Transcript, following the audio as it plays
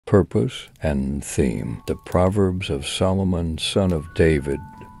purpose and theme. The Proverbs of Solomon, son of David,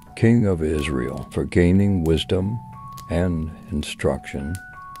 king of Israel, for gaining wisdom and instruction,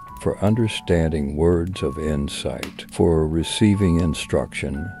 for understanding words of insight, for receiving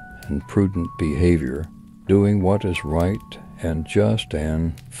instruction and prudent behavior, doing what is right and just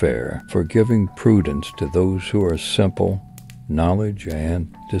and fair, for giving prudence to those who are simple, knowledge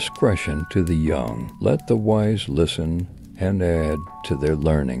and discretion to the young. Let the wise listen and add to their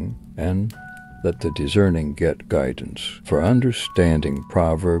learning, and let the discerning get guidance. For understanding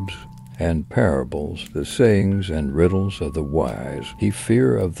proverbs and parables, the sayings and riddles of the wise. The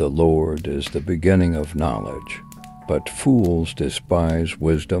fear of the Lord is the beginning of knowledge, but fools despise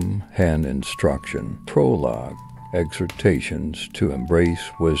wisdom and instruction. Prologue. Exhortations to embrace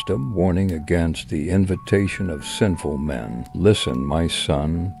wisdom, warning against the invitation of sinful men. Listen, my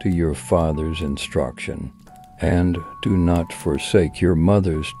son, to your father's instruction, and do not forsake your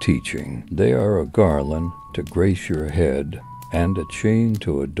mother's teaching. They are a garland to grace your head, and a chain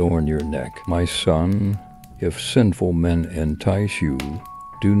to adorn your neck. My son, if sinful men entice you,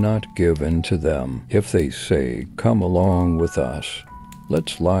 do not give in to them. If they say, "Come along with us,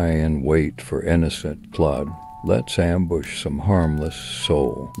 let's lie in wait for innocent blood. Let's ambush some harmless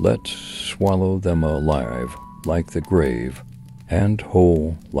soul. Let's swallow them alive like the grave, and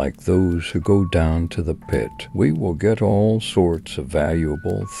whole like those who go down to the pit. We will get all sorts of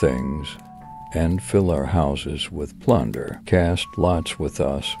valuable things and fill our houses with plunder. Cast lots with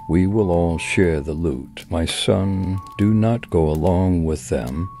us, we will all share the loot. My son, do not go along with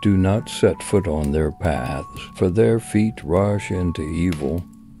them. Do not set foot on their paths, for their feet rush into evil.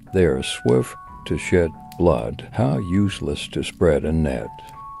 They are swift to shed blood. How useless to spread a net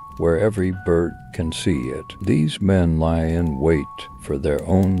where every bird can see it. These men lie in wait for their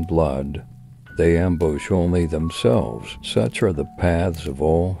own blood. They ambush only themselves. Such are the paths of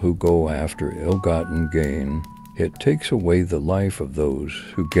all who go after ill-gotten gain. It takes away the life of those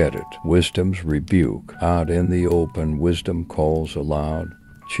who get it. Wisdom's rebuke. Out in the open, wisdom calls aloud.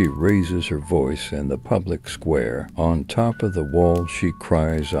 She raises her voice in the public square. On top of the wall she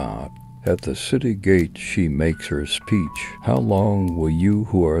cries out. At the city gate she makes her speech. How long will you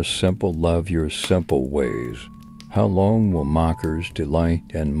who are simple love your simple ways? How long will mockers delight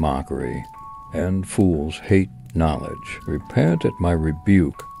in mockery, and fools hate knowledge? Repent at my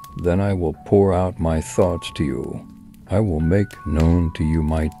rebuke, then I will pour out my thoughts to you. I will make known to you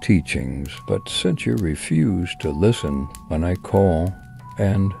my teachings. But since you refuse to listen when I call,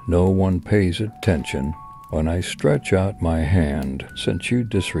 and no one pays attention when I stretch out my hand, since you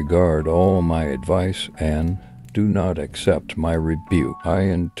disregard all my advice and do not accept my rebuke, I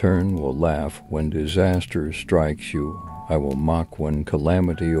in turn will laugh when disaster strikes you. I will mock when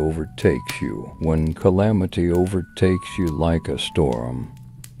calamity overtakes you. When calamity overtakes you like a storm,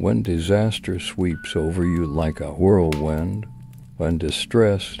 when disaster sweeps over you like a whirlwind, when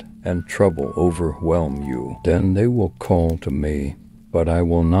distress and trouble overwhelm you, then they will call to me, but I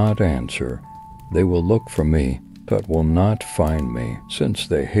will not answer. They will look for me, but will not find me, since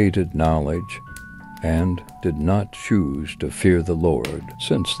they hated knowledge and did not choose to fear the Lord.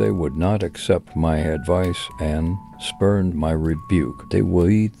 Since they would not accept my advice and spurned my rebuke, they will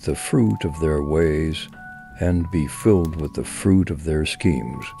eat the fruit of their ways and be filled with the fruit of their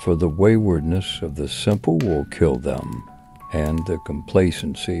schemes. For the waywardness of the simple will kill them, and the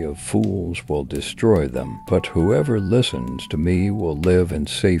complacency of fools will destroy them. But whoever listens to me will live in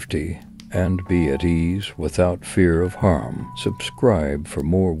safety and be at ease without fear of harm. Subscribe for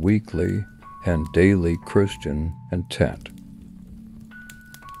more weekly and daily Christian content.